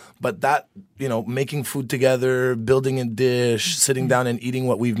young, but that, making food together, building a dish, sitting down and eating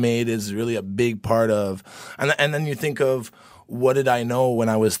what we've made is really a big part of, and then you think of what did I know when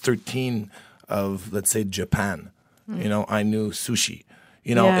I was 13 of, let's say, Japan. I knew sushi.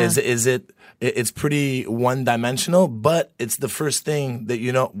 It's pretty one-dimensional, but it's the first thing that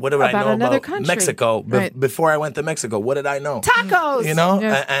what do I know about country. Mexico? Before I went to Mexico, what did I know? Tacos!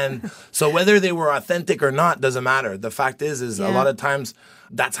 And so whether they were authentic or not doesn't matter. The fact is a lot of times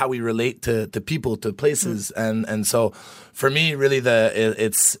that's how we relate to people, to places. And so for me, really,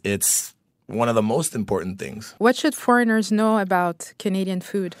 it's one of the most important things. What should foreigners know about Canadian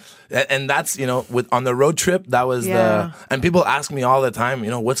food? And that's, on the road trip, that was and people ask me all the time,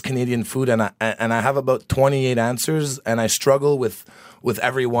 what's Canadian food? And I have about 28 answers and I struggle with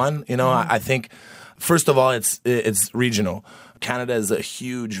every one. I think, first of all, it's regional. Canada is a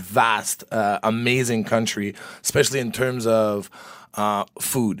huge, vast, amazing country, especially in terms of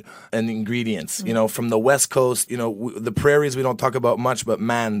food and ingredients. You know, from the West Coast, you know, the prairies we don't talk about much, but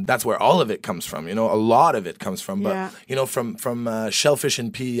man, that's where all of it comes from. You know, a lot of it comes from. But you know, from shellfish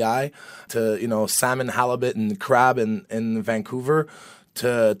and PEI to, you know, salmon, halibut, and crab in Vancouver,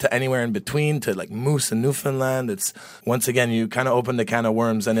 to anywhere in between, to like moose in Newfoundland. It's, once again, you kind of opened a can of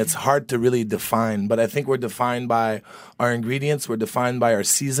worms, and it's hard to really define. But I think we're defined by our ingredients. We're defined by our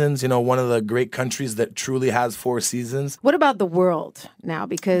seasons. You know, one of the great countries that truly has 4 seasons. What about the world now?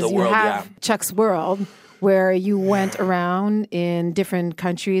 Because you have Chuck's World, where you went around in different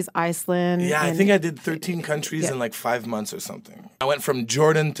countries, Iceland. Yeah, I think I did 13 countries in like 5 months or something. I went from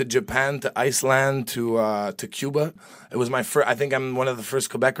Jordan to Japan to Iceland to Cuba. It was my first. I think I'm one of the first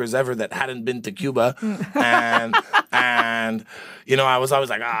Quebecers ever that hadn't been to Cuba, and you know, I was always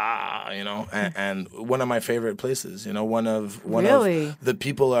like, you know, and one of my favorite places. You know, one of the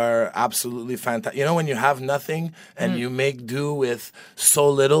people are absolutely fantastic. You know, when you have nothing and you make do with so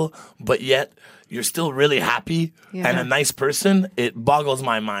little, but yet you're still really happy and a nice person, it boggles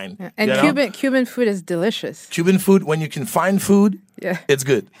my mind. Yeah. And Cuban food is delicious. Cuban food, when you can find food, it's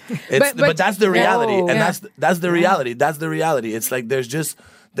good. But that's the reality. That's the reality. That's the reality. It's like there's just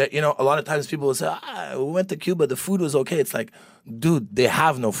that, you know, a lot of times people will say, we went to Cuba, the food was okay. It's like, dude, they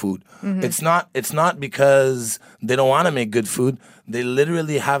have no food. It's not because they don't want to make good food. They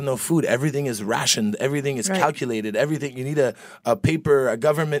literally have no food. Everything is rationed. Everything is calculated. Everything, you need a paper, a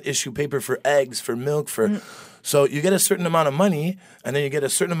government issue paper for eggs, for milk, for so you get a certain amount of money, and then you get a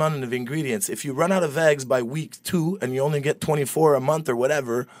certain amount of ingredients. If you run out of eggs by week 2 and you only get 24 a month or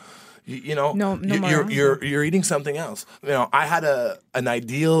whatever, you know, you're eating something else. You know, I had an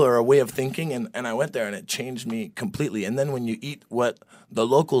ideal or a way of thinking, and I went there, and it changed me completely. And then when you eat what the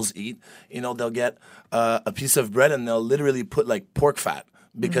locals eat, you know, they'll get a piece of bread, and they'll literally put like pork fat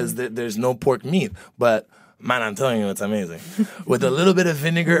because there's no pork meat. But man, I'm telling you, it's amazing. With a little bit of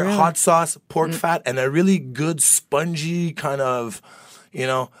vinegar, hot sauce, pork fat, and a really good spongy kind of, you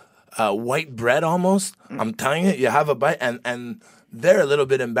know, white bread almost. I'm telling you, you have a bite, and they're a little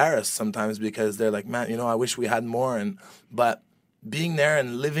bit embarrassed sometimes because they're like, man, you know, I wish we had more. But being there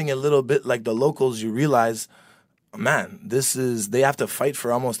and living a little bit like the locals, you realize, man, they have to fight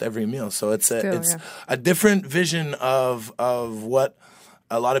for almost every meal. So it's a different vision of what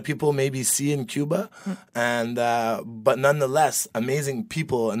a lot of people maybe see in Cuba, and but nonetheless, amazing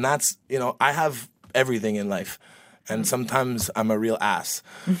people. And that's, you know, I have everything in life. And sometimes I'm a real ass,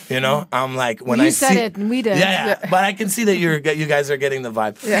 you know. I'm like, when you I said see it, and we did. Yeah, but I can see that you guys are getting the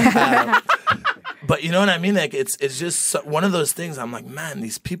vibe. But you know what I mean? Like, it's just one of those things. I'm like, man,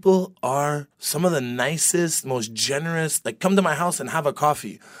 these people are some of the nicest, most generous. Like, come to my house and have a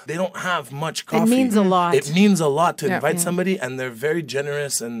coffee. They don't have much coffee. It means a lot. It means a lot to invite somebody, and they're very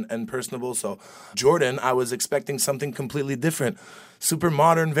generous and personable. So, Jordan, I was expecting something completely different. Super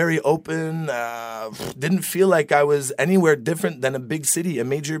modern, very open. Didn't feel like I was anywhere different than a big city, a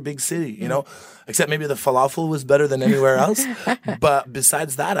major big city, you know, except maybe the falafel was better than anywhere else. But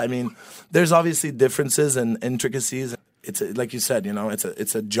besides that, I mean, there's obviously differences and intricacies. It's like you said, you know,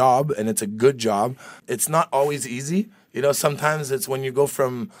 it's a job, and it's a good job. It's not always easy. You know, sometimes it's when you go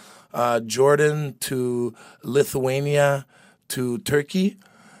from Jordan to Lithuania to Turkey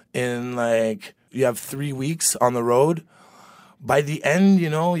in like, you have 3 weeks on the road. By the end, you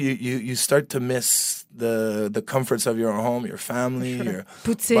know, you start to miss the comforts of your home, your family, your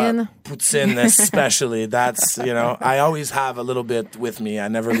Poutine especially. That's, you know, I always have a little bit with me. I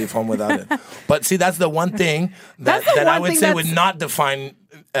never leave home without it. But see, that's the one thing that I would say would not define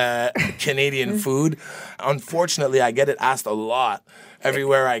Canadian food. Unfortunately, I get it asked a lot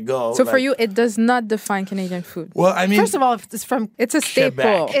everywhere I go. So for you, it does not define Canadian food. Well, I mean, first of all, it's a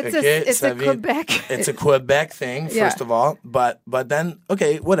staple. Quebec, it's a Quebec. It's a Quebec thing, first of all. But then,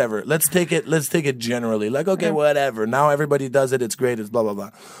 okay, whatever. Let's take it generally. Like, okay, whatever. Now everybody does it. It's great. It's blah blah blah.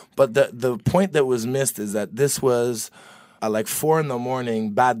 But the point that was missed is that this was like 4 a.m,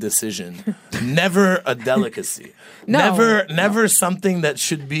 bad decision. Never a delicacy. Never something that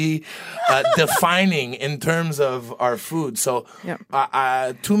should be defining in terms of our food. So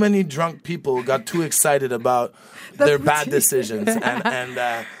too many drunk people got too excited about their bad decisions.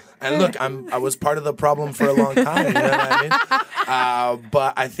 And look, I was part of the problem for a long time. You know what I mean?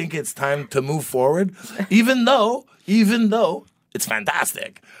 But I think it's time to move forward, even though it's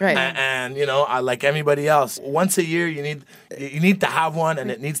fantastic. Right. And you know, like anybody else, once a year you need to have one, and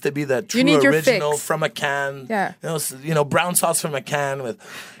it needs to be the true original from a can. Yeah. You know, brown sauce from a can with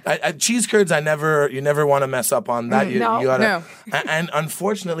cheese curds. You never want to mess up on that. You gotta. And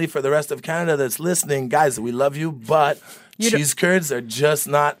unfortunately for the rest of Canada that's listening, guys, we love you, but cheese curds are just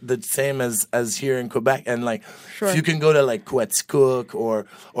not the same as here in Quebec. And like, if you can go to like Quetzcook or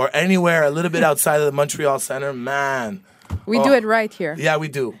anywhere a little bit outside of the Montreal Center, man. We do it right here. Yeah, we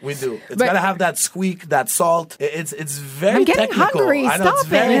do. It's got to have that squeak, that salt. It's very I'm getting technical. hungry. I know, Stop it's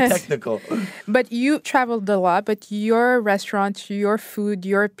very it. technical. But you traveled a lot, but your restaurant, your food,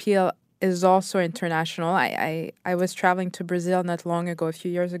 your appeal is also international. I was traveling to Brazil not long ago, a few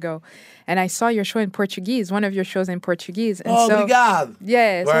years ago, and I saw your show in Portuguese, one of your shows in Portuguese. And obrigado.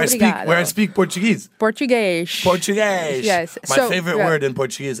 Yes, where obrigado. I speak Portuguese. Português. Português. Yes. My favorite word in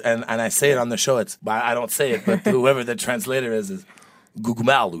Portuguese, and I say it on the show. I don't say it, but whoever the translator is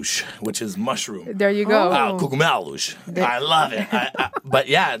gugumalos, which is mushroom. There you go. Gugumalos. I love it. But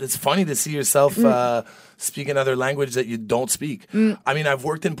yeah, it's funny to see yourself speak another language that you don't speak. I mean, I've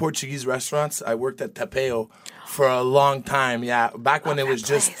worked in Portuguese restaurants. I worked at Tapeo for a long time. Yeah, back when it was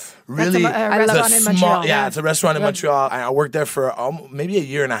just really restaurant in Montreal. Yeah, it's a restaurant in Montreal. I worked there for maybe a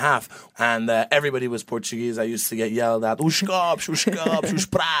year and a half, and everybody was Portuguese. I used to get yelled at. I used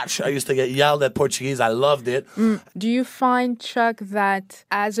to get yelled at Portuguese. I loved it. Do you find, Chuck, that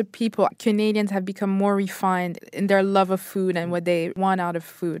as a people, Canadians have become more refined in their love of food and what they want out of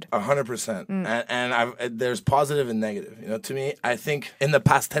food? 100%. And there's positive and negative. You know, to me, I think in the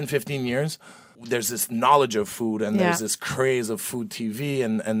past 10, 15 years, there's this knowledge of food and there's this craze of food TV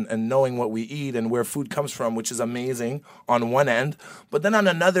and knowing what we eat and where food comes from, which is amazing on one end. But then on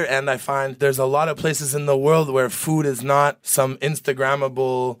another end, I find there's a lot of places in the world where food is not some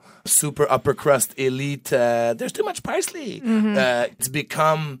Instagrammable, super upper crust elite. There's too much parsley. It's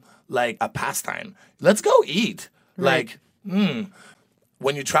become like a pastime. Let's go eat. Right.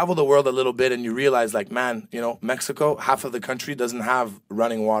 When you travel the world a little bit and you realize, like, man, you know, Mexico, half of the country doesn't have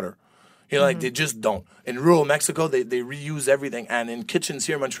running water. You know, like, they just don't. In rural Mexico, they reuse everything. And in kitchens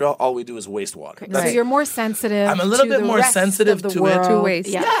here in Montreal, all we do is waste water. So you're more sensitive. I'm a little bit more sensitive to it. To waste.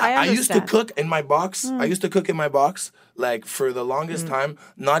 Yeah, I used to cook in my box. I used to cook in my box, like, for the longest time,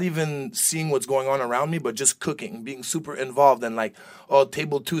 not even seeing what's going on around me, but just cooking, being super involved. And like, oh,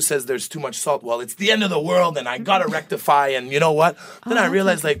 table 2 says there's too much salt. Well, it's the end of the world, and I got to rectify. And you know what? Then I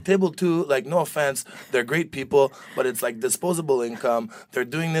realized, like, table 2, like, no offense, they're great people, but it's like disposable income. They're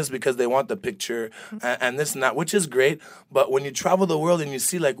doing this because they want the picture and this and that, which is great. But when you travel the world and you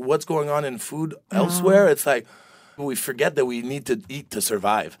see, like, what's going on in food elsewhere, it's like, we forget that we need to eat to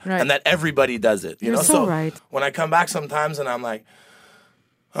survive, and that everybody does it. You know, so right. When I come back sometimes and I'm like,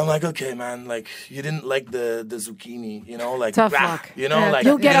 okay, man, like, you didn't like the zucchini, you know, like, tough luck. You know, like,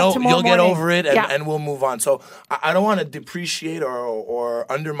 you'll get you'll get over it, and we'll move on. So I don't want to depreciate or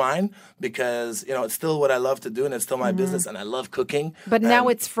undermine, because, you know, it's still what I love to do, and it's still my business, and I love cooking. But now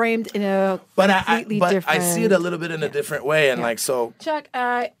it's framed in a completely different... I see it a little bit in a different way, and like, so... Chuck,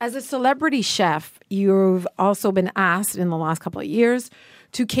 as a celebrity chef, you've also been asked in the last couple of years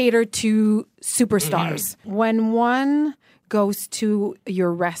to cater to superstars. When one goes to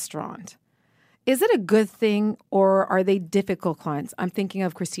your restaurant, is it a good thing, or are they difficult clients? I'm thinking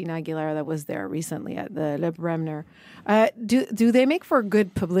of Christina Aguilera that was there recently at the Le Bremner. Do they make for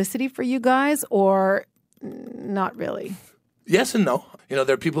good publicity for you guys, or not really? Yes and no. You know,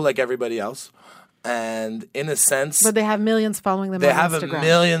 they're people like everybody else. And in a sense... But they have millions following them on Instagram. They have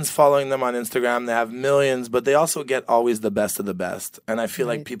millions following them on Instagram. They have millions, but they also get always the best of the best. And I feel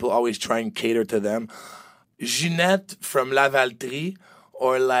like people always try and cater to them. Ginette from La Valtrie,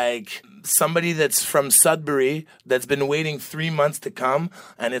 or like somebody that's from Sudbury that's been waiting 3 months to come,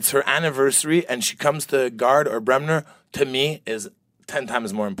 and it's her anniversary, and she comes to Gard or Bremner, to me is 10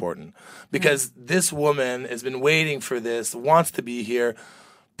 times more important. Because this woman has been waiting for this, wants to be here,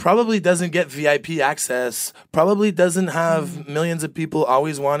 probably doesn't get VIP access, probably doesn't have millions of people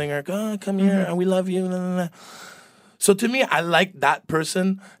always wanting her, oh, come here, and we love you. Blah, blah, blah. So to me, I like that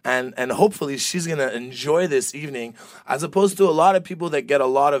person, and hopefully she's going to enjoy this evening, as opposed to a lot of people that get a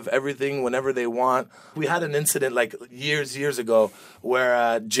lot of everything whenever they want. We had an incident like years ago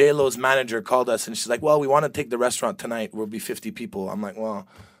where J-Lo's manager called us, and she's like, well, we want to take the restaurant tonight. We'll be 50 people. I'm like, well,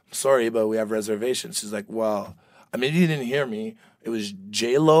 I'm sorry, but we have reservations. She's like, well, I mean, you didn't hear me. It was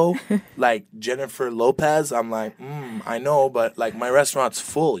J-Lo, like Jennifer Lopez. I'm like, I know, but like my restaurant's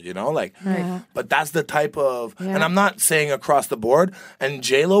full, you know? Like, but that's the type of, and I'm not saying across the board, and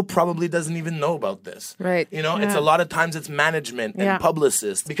J-Lo probably doesn't even know about this. Right. You know, it's a lot of times it's management and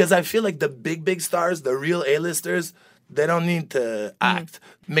publicists, because I feel like the big stars, the real A-listers, they don't need to act.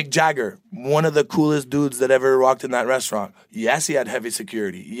 Mick Jagger, one of the coolest dudes that ever walked in that restaurant. Yes, he had heavy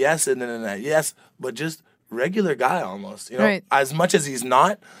security. Yes, yes, but just regular guy almost, you know, as much as he's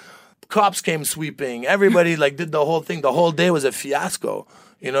not. Cops came sweeping. Everybody like did the whole thing. The whole day was a fiasco.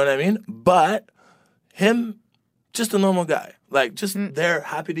 You know what I mean? But him just a normal guy. Like, just they're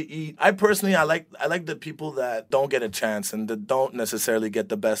happy to eat. I personally, I like the people that don't get a chance and that don't necessarily get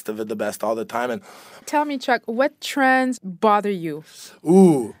the best of it, the best all the time. And Tell me, Chuck, what trends bother you?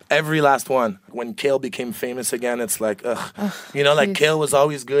 ooh, every last one. When kale became famous again, it's like, ugh. You know, like kale was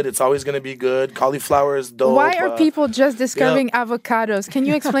always good. It's always going to be good. Cauliflower is dope. Why are people just discovering avocados? Can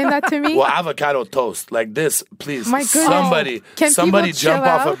you explain that to me? Well, avocado toast. Like this, please. My goodness. Somebody Can people jump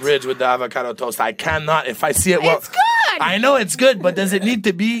off chill a bridge with the avocado toast. I cannot. If I see it, well, It's good! I know it's good, but does it need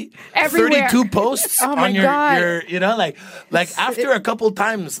to be Everywhere. 32 posts Oh my on God. your you know, like after a couple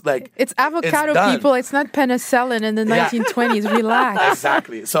times, like It's avocado, done. people. It's not penicillin in the 1920s. Relax.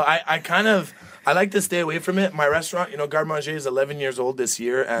 Exactly. So I like to stay away from it. My restaurant, Garde Manger is 11 years old this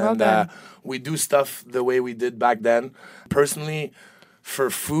year, and done. we do stuff the way we did back then. Personally, for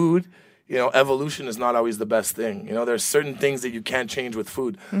food, evolution is not always the best thing. There's certain things that you can't change with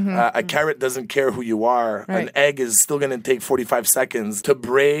food. A carrot doesn't care who you are. Right. An egg is still going to take 45 seconds. To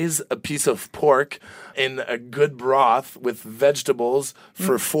braise a piece of pork in a good broth with vegetables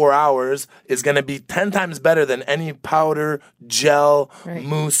for 4 hours is going to be 10 times better than any powder, gel,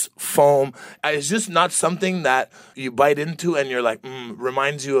 mousse, foam. It's just not something that you bite into and you're like,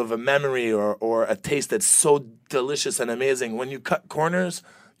 reminds you of a memory or a taste that's so delicious and amazing. When you cut corners,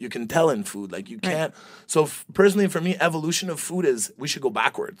 you can tell in food. Like, you can't. So personally, for me, evolution of food is we should go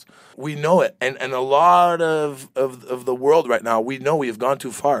backwards. We know it. And a lot of the world right now, we know we've gone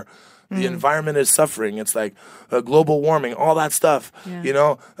too far. The environment is suffering. It's like global warming, all that stuff,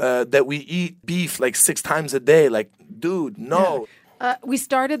 that we eat beef like 6 times a day. Like, dude, no. We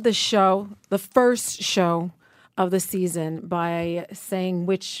started the first show of the season, by saying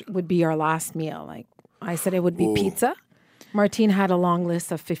which would be our last meal. Like, I said it would be pizza. Martine had a long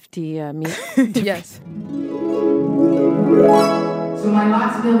list of 50 meals. Yes. So my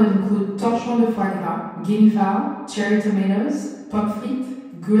last meal would include torchon de foie gras, guinea fowl, cherry tomatoes, pommes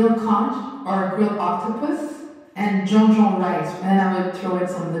frites, grilled conch or grilled octopus, and jonjon rice. And I would throw in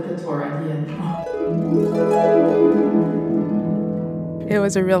some lipitor at the end. It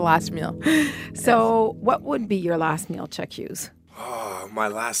was a real last meal. So what would be your last meal, Chuck Hughes? Oh, my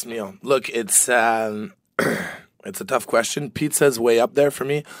last meal. Look, it's it's a tough question. Pizza's way up there for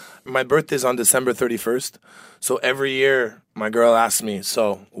me. My birthday's on December 31st. So every year, my girl asks me,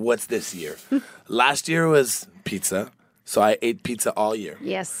 so what's this year? Last year was pizza. So I ate pizza all year.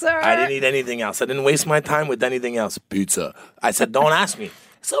 Yes, sir. I didn't eat anything else. I didn't waste my time with anything else. Pizza. I said, don't ask me.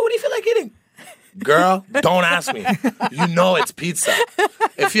 So what do you feel like eating? Girl, don't ask me. You know it's pizza.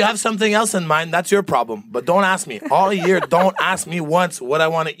 If you have something else in mind, that's your problem. But don't ask me. All year, don't ask me once what I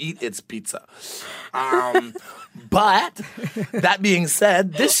want to eat. It's pizza. But that being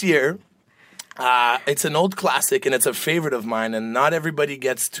said, this year, it's an old classic and it's a favorite of mine. And not everybody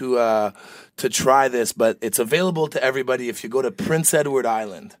gets to try this, but it's available to everybody if you go to Prince Edward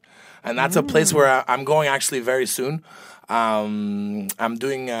Island. And that's a place where I'm going actually very soon. I'm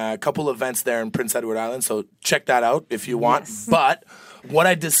doing a couple events there in Prince Edward Island, so check that out if you want. Yes. But what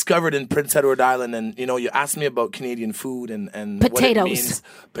I discovered in Prince Edward Island, and you asked me about Canadian food and potatoes. What it means.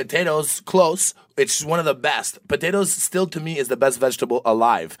 Potatoes, close. It's one of the best. Potatoes still to me is the best vegetable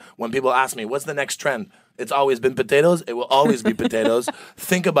alive. When people ask me, what's the next trend? It's always been potatoes. It will always be potatoes.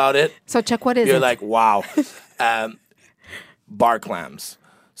 Think about it. So Chuck, what is You're it? like, wow. Bar clams.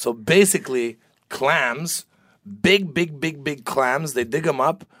 So basically, clams, big clams, they dig them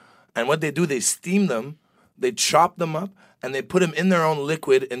up, and what they do, they steam them, they chop them up, and they put them in their own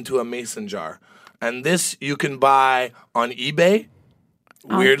liquid into a mason jar. And this you can buy on eBay.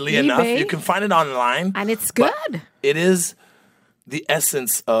 Weirdly enough, you can find it online. And it's good. It is the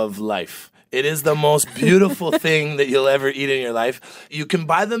essence of life. It is the most beautiful thing that you'll ever eat in your life. You can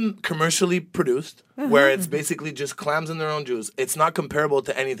buy them commercially produced, where it's basically just clams in their own juice. It's not comparable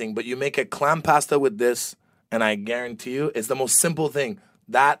to anything, but you make a clam pasta with this, and I guarantee you, it's the most simple thing.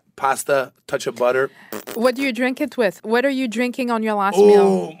 That, pasta, touch of butter. What do you drink it with? What are you drinking on your last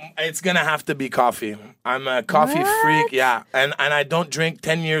meal? Oh, it's going to have to be coffee. I'm a coffee freak, yeah. And I don't drink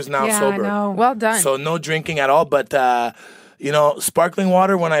 10 years now sober. I know. Well done. So no drinking at all, but, sparkling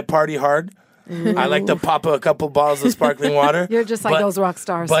water when I party hard. I like to pop a couple bottles of sparkling water. You're just like those rock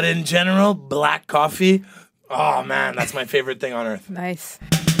stars. But in general, black coffee, oh man, that's my favorite thing on earth. Nice.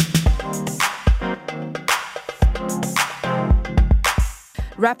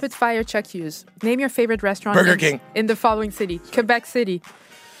 Rapid fire, Chuck Hughes. Name your favorite restaurant Burger King. In the following city. Quebec City.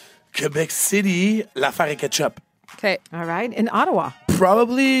 Quebec City, L'Affaire et Ketchup. Okay. All right. In Ottawa.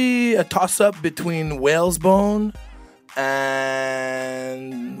 Probably a toss-up between whale's bone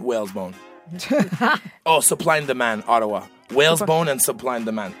and whale's bone. Supply and demand, Ottawa. Whale's bone and supply and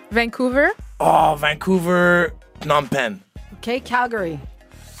demand. Vancouver. Oh, Vancouver. Phnom Penh. Okay, Calgary.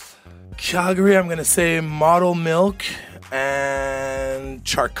 Calgary, I'm going to say Model Milk and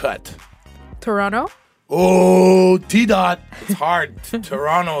Charcut. Toronto? Oh, T-Dot. It's hard.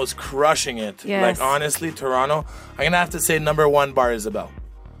 Toronto's crushing it. Yes. Like, honestly, Toronto. I'm going to have to say number 1, Bar Isabel.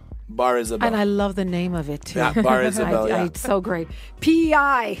 Bar Isabel. And I love the name of it, too. Yeah, Bar Isabel, yeah. It's so great.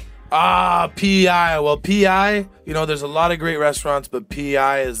 PEI. PEI. Well, PEI, there's a lot of great restaurants, but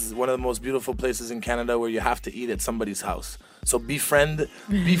PEI is one of the most beautiful places in Canada where you have to eat at somebody's house. So befriend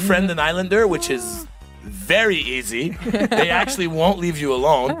an islander, which is very easy. They actually won't leave you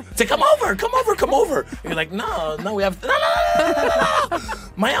alone. Say, come over. And you're like, no, we have, no.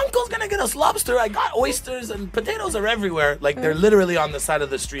 My uncle's going to get us lobster. I got oysters and potatoes are everywhere. Like, they're literally on the side of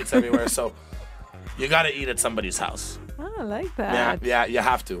the streets everywhere. So you got to eat at somebody's house. Oh, I like that. Yeah, you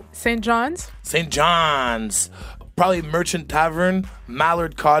have to. St. John's? St. John's. Probably Merchant Tavern,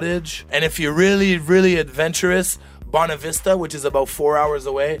 Mallard Cottage. And if you're really, really adventurous, Bonavista, which is about 4 hours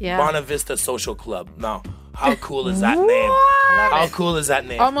away. Yeah. Bonavista Social Club. Now, how cool is that name? How cool is that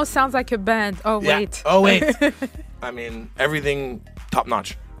name? Almost sounds like a band. Oh, wait. Oh, wait. I mean, everything top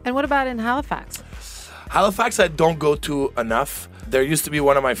notch. And what about in Halifax? Halifax, I don't go to enough. There used to be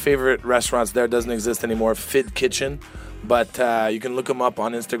one of my favorite restaurants there. Doesn't exist anymore. Fid Kitchen. But you can look him up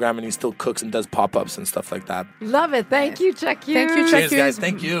on Instagram, and he still cooks and does pop-ups and stuff like that. Love it. Thank you, Chuck Hughes. Thank you, Chuck Cheers, Hughes. guys.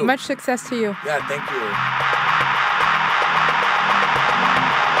 Thank you. Much success to you. Yeah, thank you.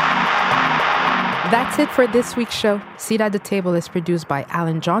 That's it for this week's show. Seat at the Table is produced by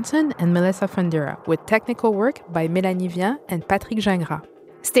Alan Johnson and Melissa Fundura, with technical work by Mélanie Vian and Patrick Gingras.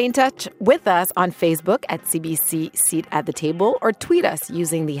 Stay in touch with us on Facebook at CBC Seat at the Table or tweet us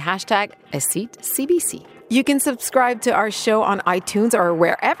using the hashtag #ASeatCBC. You can subscribe to our show on iTunes or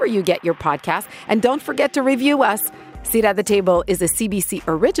wherever you get your podcasts. And don't forget to review us. Seat at the Table is a CBC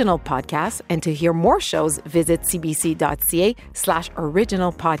original podcast. And to hear more shows, visit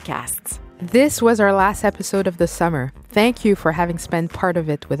cbc.ca/original podcasts. This was our last episode of the summer. Thank you for having spent part of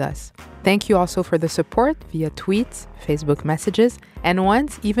it with us. Thank you also for the support via tweets, Facebook messages, and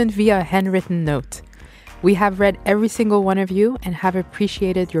once even via a handwritten note. We have read every single one of you and have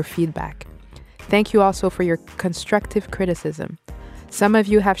appreciated your feedback. Thank you also for your constructive criticism. Some of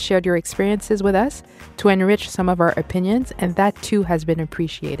you have shared your experiences with us to enrich some of our opinions, and that too has been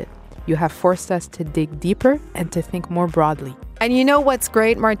appreciated. You have forced us to dig deeper and to think more broadly. And you know what's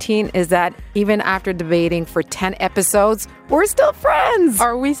great, Martine, is that even after debating for 10 episodes, we're still friends.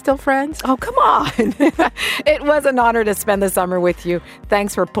 Are we still friends? Oh, come on. It was an honor to spend the summer with you.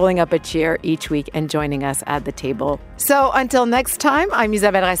 Thanks for pulling up a chair each week and joining us at the table. So until next time, I'm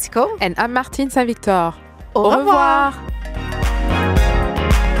Isabelle Racicot. And I'm Martine Saint-Victor. Au revoir.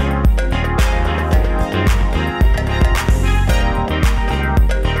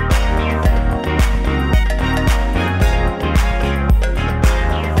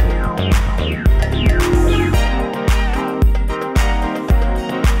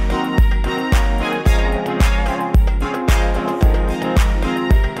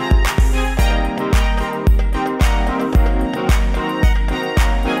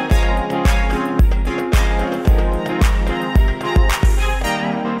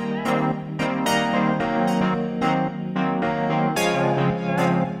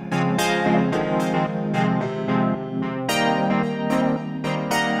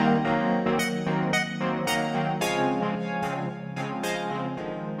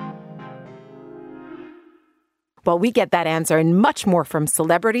 Well, we get that answer and much more from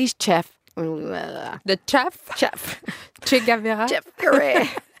celebrities, Chef. The chef? Chef. Che Guevara? Chef Curry.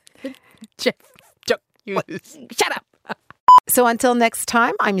 Chef. Shut up. So until next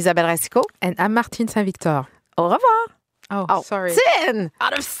time, I'm Isabelle Racicot. And I'm Martine Saint-Victor. Au revoir. Oh, sorry. Sin!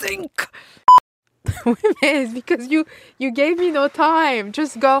 Out of sync. It's because you gave me no time.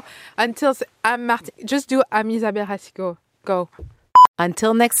 Just go until I'm Martine. Just do I'm Isabelle Racicot. Go.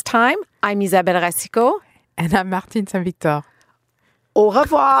 Until next time, I'm Isabelle Racicot. And I'm Martine Saint-Victor. Au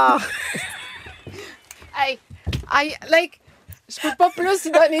revoir. Je peux pas plus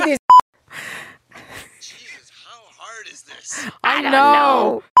donner des... Jesus, how hard is this? I don't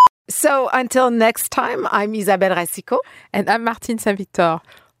know. So until next time, I'm Isabelle Racicot. And I'm Martine Saint-Victor.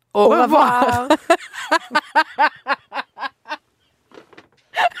 Au revoir.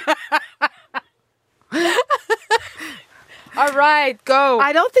 All right, go.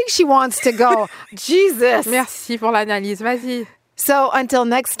 I don't think she wants to go. Jesus. Merci pour l'analyse. Vas-y. So until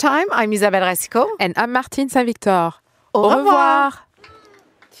next time, I'm Isabelle Racicot. And I'm Martine Saint-Victor. Au revoir.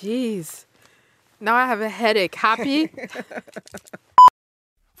 Jeez. Now I have a headache. Happy?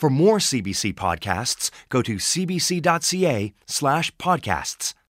 For more CBC podcasts, go to cbc.ca/podcasts.